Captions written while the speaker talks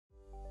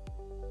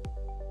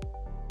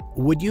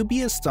Would you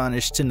be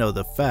astonished to know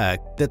the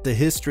fact that the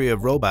history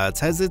of robots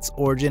has its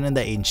origin in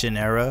the ancient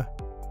era?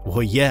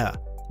 Well, yeah,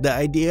 the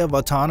idea of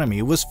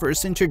autonomy was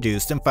first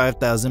introduced in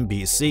 5000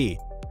 BC.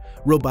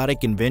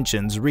 Robotic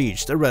inventions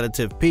reached a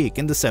relative peak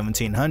in the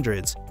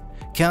 1700s.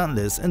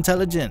 Countless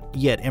intelligent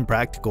yet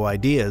impractical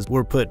ideas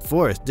were put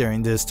forth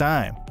during this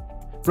time.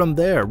 From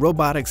there,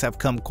 robotics have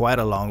come quite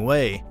a long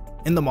way.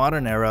 In the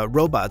modern era,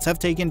 robots have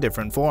taken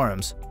different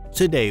forms.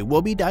 Today,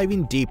 we'll be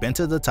diving deep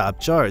into the top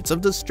charts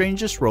of the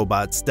strangest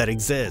robots that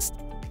exist.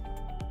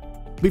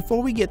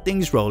 Before we get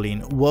things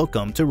rolling,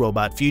 welcome to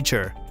Robot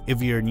Future.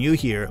 If you're new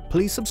here,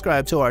 please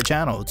subscribe to our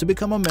channel to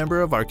become a member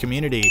of our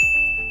community.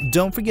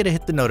 Don't forget to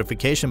hit the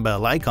notification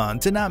bell icon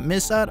to not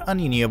miss out on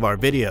any of our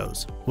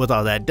videos. With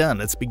all that done,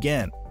 let's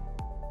begin.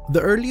 The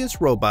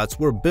earliest robots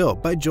were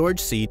built by George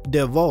C.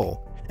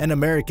 Devol, an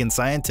American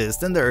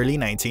scientist in the early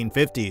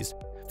 1950s.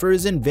 For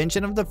his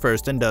invention of the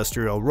first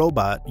industrial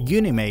robot,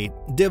 Unimate,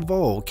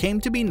 Devol came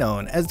to be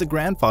known as the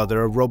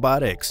grandfather of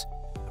robotics.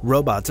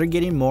 Robots are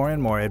getting more and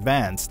more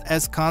advanced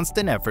as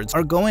constant efforts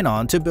are going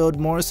on to build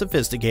more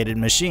sophisticated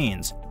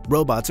machines.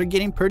 Robots are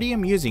getting pretty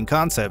amusing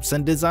concepts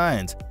and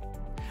designs.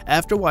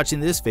 After watching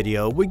this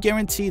video, we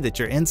guarantee that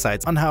your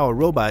insights on how a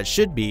robot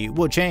should be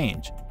will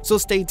change. So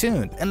stay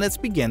tuned and let's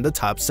begin the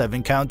top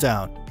 7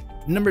 countdown.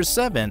 Number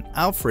 7.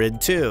 Alphred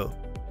 2.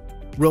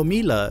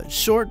 ROMELA,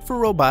 short for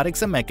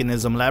Robotics and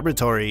Mechanism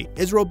Laboratory,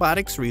 is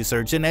robotics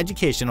research and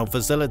educational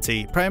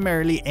facility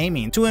primarily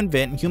aiming to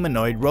invent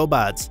humanoid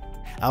robots.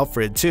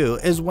 Alphred 2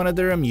 is one of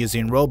their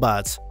amusing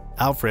robots.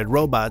 Alphred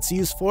robots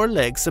use 4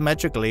 legs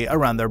symmetrically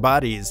around their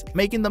bodies,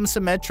 making them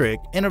symmetric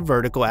in a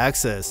vertical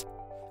axis.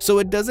 So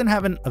it doesn't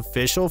have an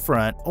official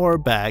front or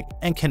back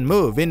and can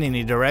move in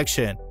any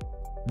direction.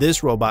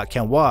 This robot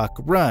can walk,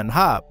 run,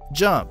 hop,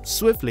 jump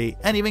swiftly,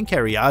 and even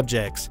carry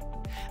objects.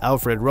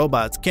 Alphred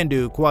robots can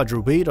do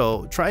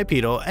quadrupedal,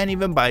 tripedal, and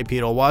even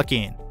bipedal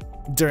walking.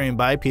 During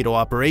bipedal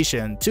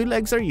operation, 2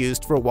 legs are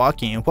used for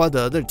walking while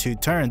the other 2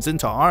 turns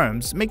into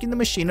arms, making the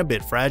machine a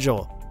bit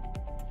fragile.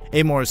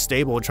 A more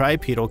stable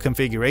tripedal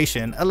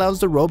configuration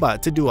allows the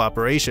robot to do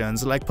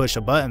operations like push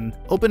a button,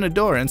 open a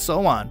door, and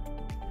so on.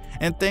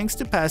 And thanks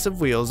to passive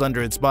wheels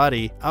under its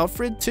body,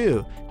 Alphred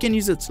 2 can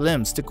use its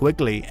limbs to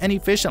quickly and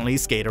efficiently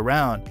skate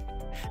around.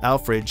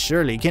 Alphred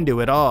surely can do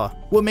it all.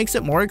 What makes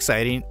it more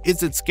exciting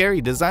is its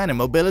scary design and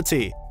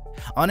mobility.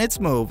 On its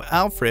move,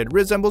 Alphred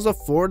resembles a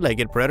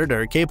 4-legged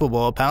predator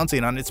capable of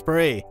pouncing on its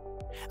prey.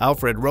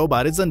 Alphred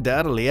robot is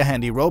undoubtedly a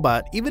handy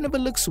robot even if it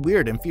looks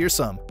weird and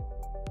fearsome.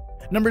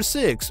 Number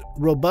 6.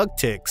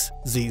 Robotics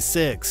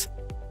Z6.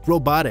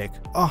 Robotic,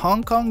 a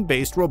Hong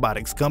Kong-based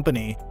robotics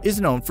company, is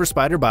known for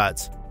spider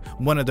bots.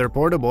 One of their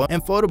portable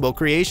and floatable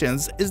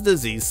creations is the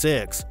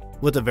Z6.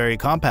 With a very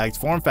compact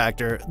form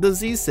factor, the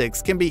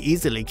Z6 can be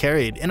easily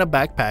carried in a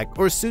backpack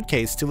or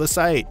suitcase to a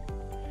site.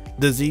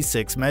 The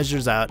Z6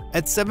 measures out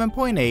at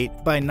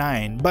 7.8 by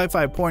 9 by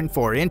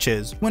 5.4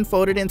 inches when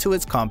folded into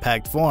its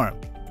compact form,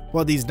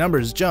 while these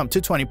numbers jump to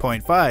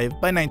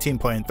 20.5 by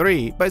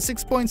 19.3 by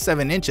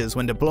 6.7 inches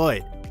when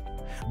deployed.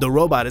 The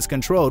robot is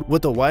controlled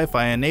with a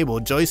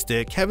Wi-Fi-enabled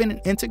joystick having an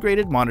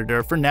integrated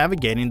monitor for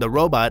navigating the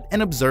robot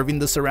and observing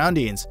the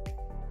surroundings.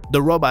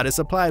 The robot is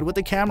supplied with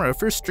a camera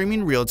for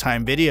streaming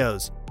real-time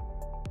videos.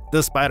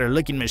 The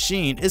spider-looking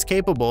machine is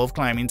capable of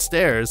climbing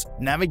stairs,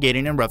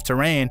 navigating in rough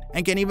terrain,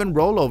 and can even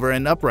roll over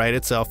and upright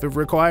itself if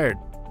required.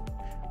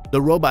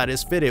 The robot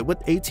is fitted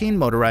with 18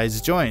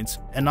 motorized joints,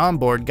 an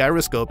onboard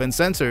gyroscope and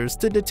sensors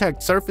to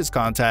detect surface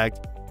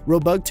contact.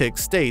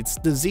 Robotics states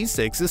the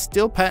Z6 is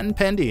still patent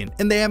pending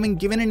and they haven't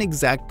given an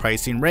exact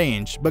pricing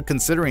range, but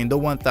considering the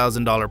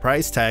 $1,000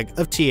 price tag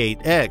of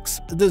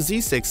T8X, the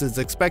Z6 is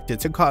expected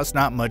to cost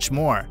not much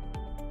more.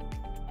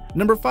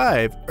 Number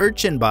 5.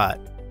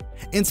 UrchinBot.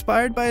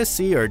 Inspired by a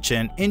sea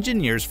urchin,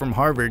 engineers from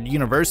Harvard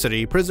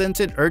University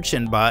presented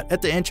UrchinBot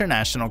at the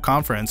International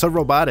Conference of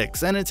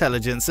Robotics and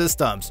Intelligent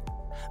Systems.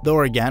 The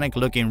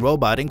organic-looking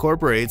robot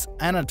incorporates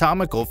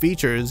anatomical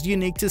features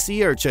unique to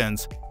sea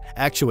urchins,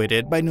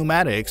 actuated by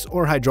pneumatics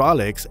or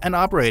hydraulics and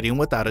operating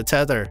without a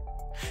tether.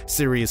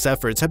 Serious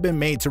efforts have been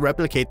made to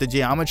replicate the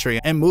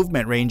geometry and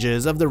movement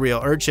ranges of the real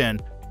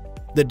urchin.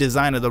 The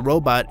design of the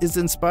robot is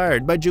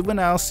inspired by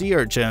juvenile sea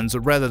urchins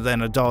rather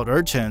than adult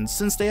urchins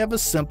since they have a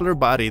simpler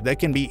body that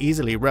can be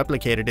easily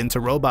replicated into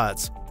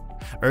robots.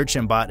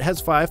 UrchinBot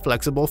has 5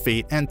 flexible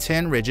feet and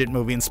 10 rigid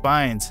moving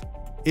spines.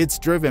 It's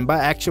driven by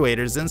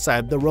actuators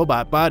inside the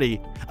robot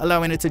body,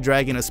 allowing it to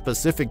drag in a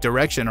specific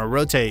direction or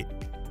rotate.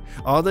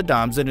 All the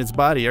DOMs in its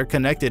body are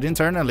connected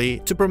internally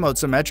to promote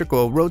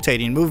symmetrical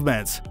rotating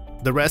movements.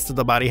 The rest of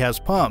the body has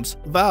pumps,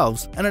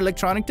 valves, and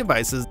electronic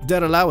devices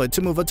that allow it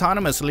to move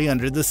autonomously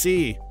under the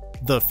sea.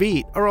 The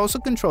feet are also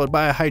controlled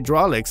by a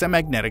hydraulics and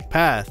magnetic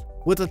path.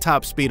 With a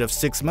top speed of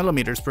 6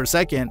 mm per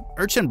second,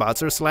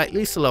 UrchinBots are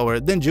slightly slower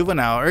than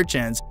juvenile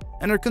urchins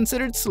and are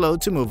considered slow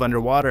to move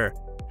underwater.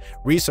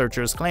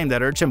 Researchers claim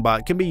that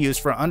UrchinBot can be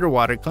used for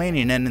underwater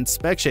cleaning and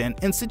inspection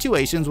in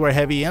situations where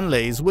heavy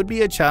inlays would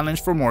be a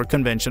challenge for more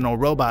conventional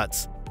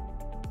robots.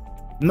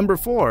 Number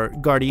 4.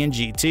 Guardian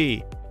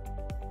GT.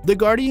 The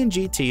Guardian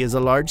GT is a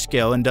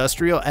large-scale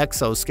industrial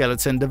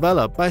exoskeleton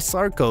developed by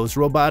Sarcos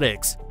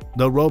Robotics.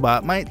 The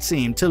robot might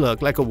seem to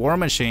look like a war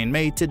machine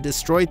made to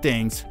destroy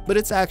things, but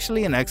it's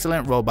actually an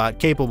excellent robot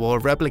capable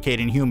of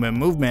replicating human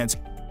movements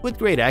with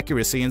great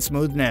accuracy and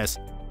smoothness.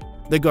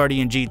 The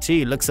Guardian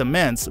GT looks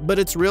immense, but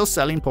its real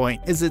selling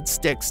point is its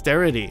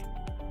dexterity.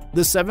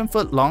 The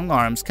 7-foot-long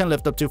arms can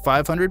lift up to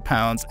 500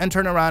 pounds and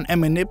turn around and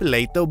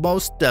manipulate the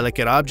most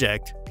delicate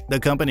object.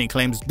 The company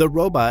claims the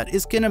robot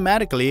is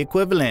kinematically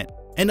equivalent.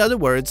 In other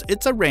words,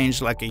 it's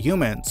arranged like a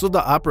human, so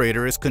the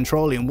operator is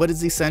controlling what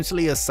is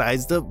essentially a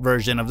sized-up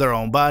version of their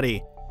own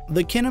body.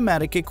 The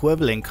kinematic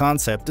equivalent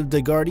concept of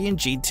the Guardian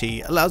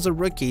GT allows a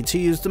rookie to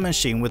use the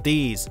machine with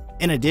ease.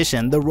 In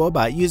addition, the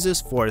robot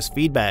uses force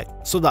feedback,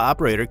 so the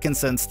operator can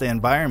sense the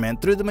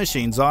environment through the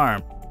machine's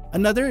arm.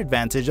 Another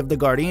advantage of the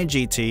Guardian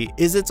GT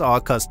is it's all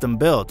custom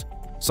built.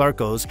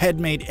 Sarcos had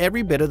made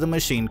every bit of the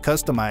machine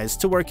customized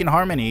to work in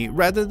harmony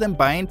rather than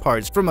buying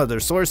parts from other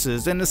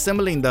sources and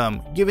assembling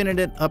them, giving it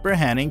an upper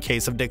hand in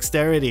case of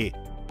dexterity.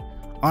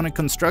 On a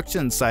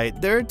construction site,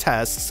 there are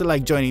tasks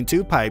like joining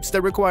two pipes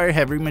that require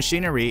heavy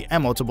machinery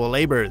and multiple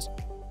labors.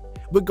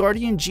 With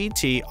Guardian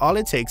GT, all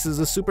it takes is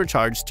a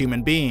supercharged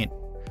human being.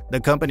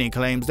 The company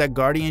claims that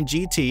Guardian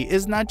GT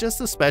is not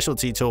just a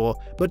specialty tool,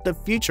 but the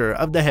future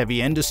of the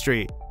heavy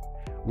industry.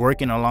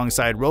 Working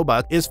alongside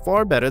robots is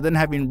far better than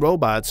having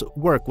robots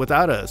work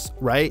without us,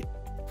 right?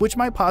 Which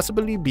might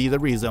possibly be the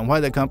reason why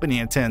the company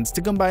intends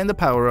to combine the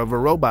power of a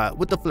robot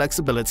with the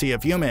flexibility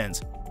of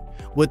humans.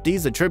 With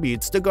these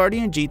attributes, the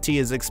Guardian GT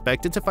is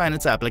expected to find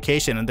its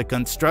application in the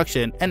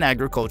construction and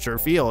agriculture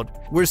field,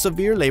 where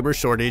severe labor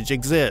shortage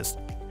exists.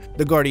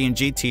 The Guardian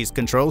GT's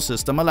control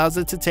system allows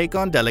it to take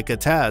on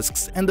delicate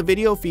tasks, and the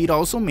video feed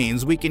also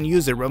means we can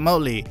use it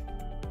remotely.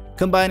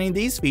 Combining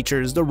these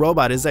features, the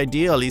robot is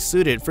ideally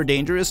suited for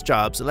dangerous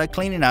jobs like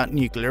cleaning out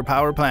nuclear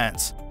power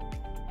plants.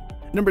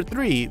 Number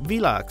 3.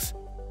 Velox.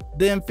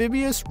 The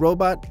amphibious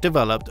robot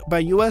developed by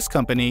US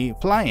company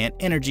Pliant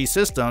Energy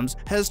Systems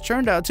has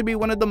turned out to be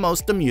one of the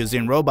most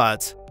amusing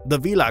robots. The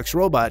Velox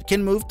robot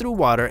can move through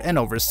water and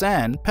over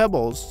sand,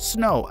 pebbles,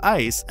 snow,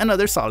 ice, and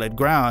other solid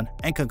ground,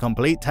 and can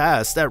complete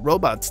tasks that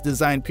robots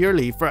designed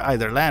purely for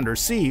either land or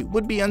sea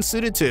would be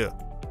unsuited to.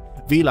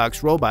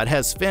 Velox robot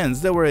has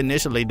fins that were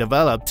initially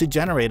developed to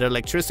generate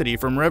electricity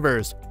from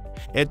rivers.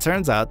 It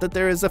turns out that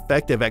they're as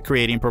effective at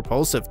creating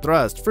propulsive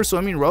thrust for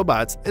swimming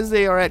robots as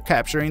they are at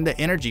capturing the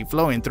energy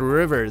flowing through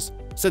rivers,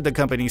 said the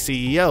company's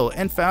CEO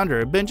and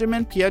founder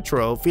Benjamin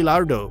Pietro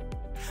Filardo.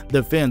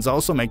 The fins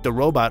also make the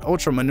robot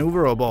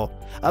ultra-maneuverable,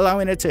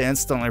 allowing it to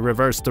instantly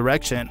reverse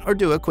direction or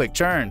do a quick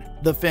turn.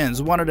 The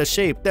fins wanted a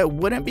shape that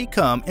wouldn't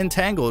become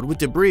entangled with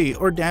debris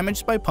or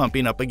damaged by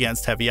pumping up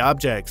against heavy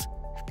objects.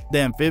 The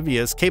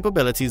amphibious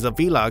capabilities of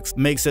Velox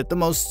makes it the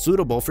most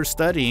suitable for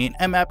studying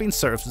and mapping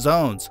surf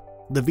zones.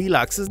 The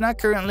Velox is not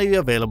currently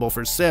available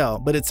for sale,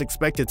 but it's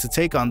expected to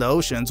take on the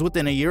oceans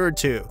within a year or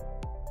two.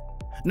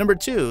 Number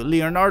 2.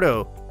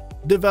 Leonardo.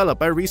 Developed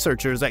by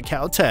researchers at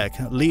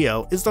Caltech,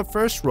 Leo is the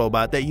first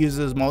robot that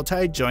uses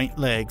multi-joint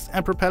legs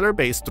and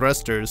propeller-based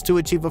thrusters to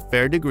achieve a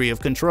fair degree of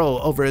control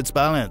over its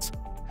balance.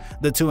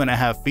 The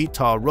 2.5 feet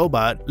tall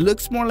robot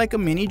looks more like a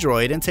mini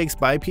droid and takes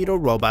bipedal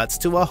robots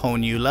to a whole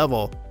new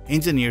level.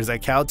 Engineers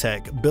at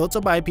Caltech built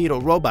a bipedal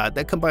robot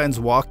that combines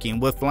walking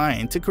with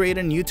flying to create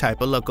a new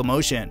type of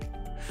locomotion.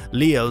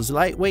 Leo's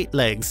lightweight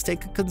legs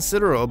take a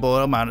considerable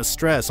amount of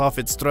stress off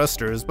its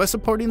thrusters by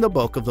supporting the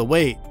bulk of the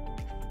weight.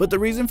 But the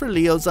reason for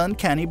Leo's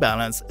uncanny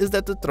balance is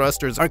that the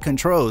thrusters are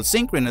controlled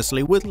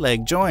synchronously with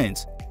leg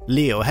joints.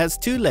 Leo has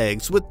 2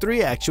 legs with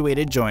 3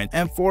 actuated joints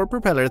and 4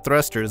 propeller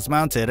thrusters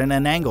mounted at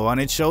an angle on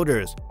its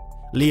shoulders.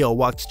 Leo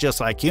walks just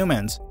like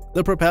humans.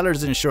 The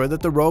propellers ensure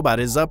that the robot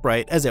is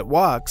upright as it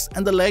walks,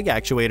 and the leg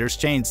actuators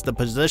change the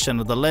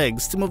position of the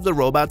legs to move the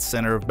robot's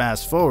center of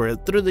mass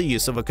forward through the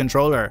use of a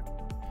controller.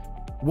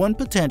 One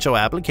potential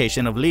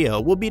application of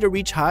Leo will be to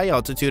reach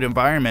high-altitude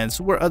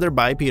environments where other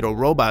bipedal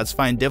robots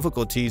find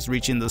difficulties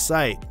reaching the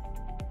site.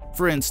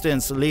 For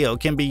instance, Leo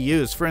can be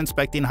used for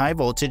inspecting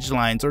high-voltage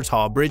lines or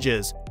tall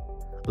bridges.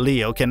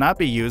 Leo cannot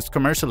be used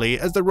commercially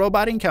as the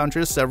robot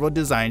encounters several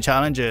design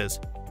challenges.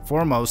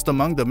 Foremost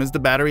among them is the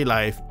battery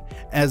life,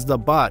 as the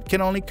bot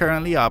can only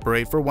currently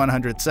operate for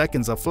 100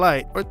 seconds of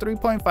flight or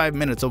 3.5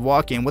 minutes of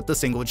walking with a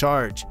single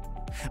charge.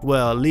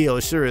 Well, Leo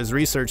sure is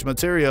research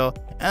material,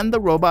 and the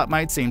robot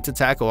might seem to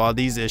tackle all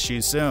these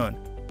issues soon.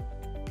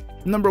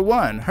 Number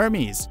 1.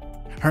 Hermes.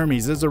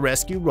 Hermes is a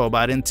rescue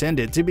robot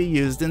intended to be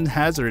used in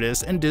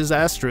hazardous and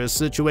disastrous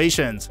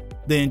situations.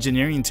 The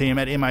engineering team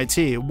at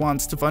MIT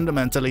wants to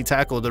fundamentally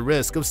tackle the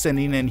risk of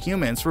sending in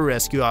humans for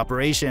rescue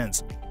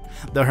operations.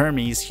 The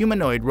Hermes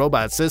humanoid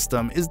robot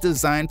system is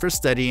designed for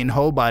studying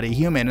whole-body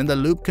human in the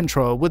loop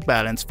control with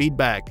balance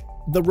feedback.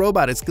 The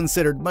robot is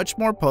considered much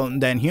more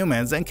potent than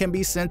humans and can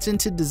be sent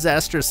into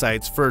disaster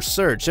sites for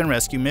search and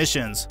rescue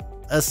missions.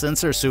 A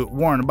sensor suit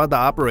worn by the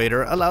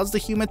operator allows the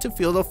human to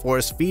feel the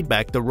force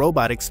feedback the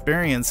robot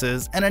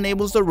experiences and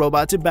enables the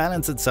robot to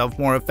balance itself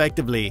more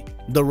effectively.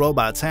 The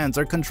robot's hands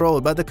are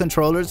controlled by the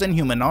controllers and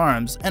human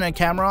arms, and a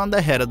camera on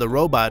the head of the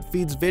robot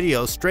feeds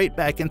video straight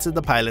back into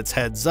the pilot's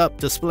heads-up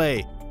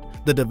display.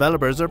 The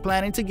developers are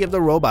planning to give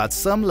the robot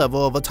some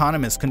level of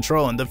autonomous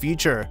control in the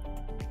future.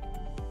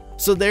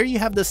 So there you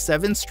have the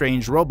 7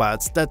 strange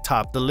robots that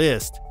top the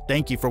list.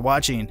 Thank you for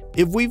watching.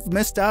 If we've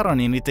missed out on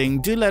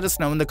anything, do let us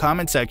know in the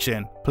comment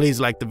section. Please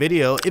like the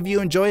video if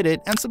you enjoyed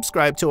it and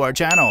subscribe to our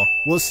channel.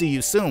 We'll see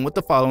you soon with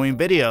the following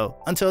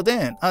video. Until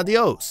then,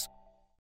 adios!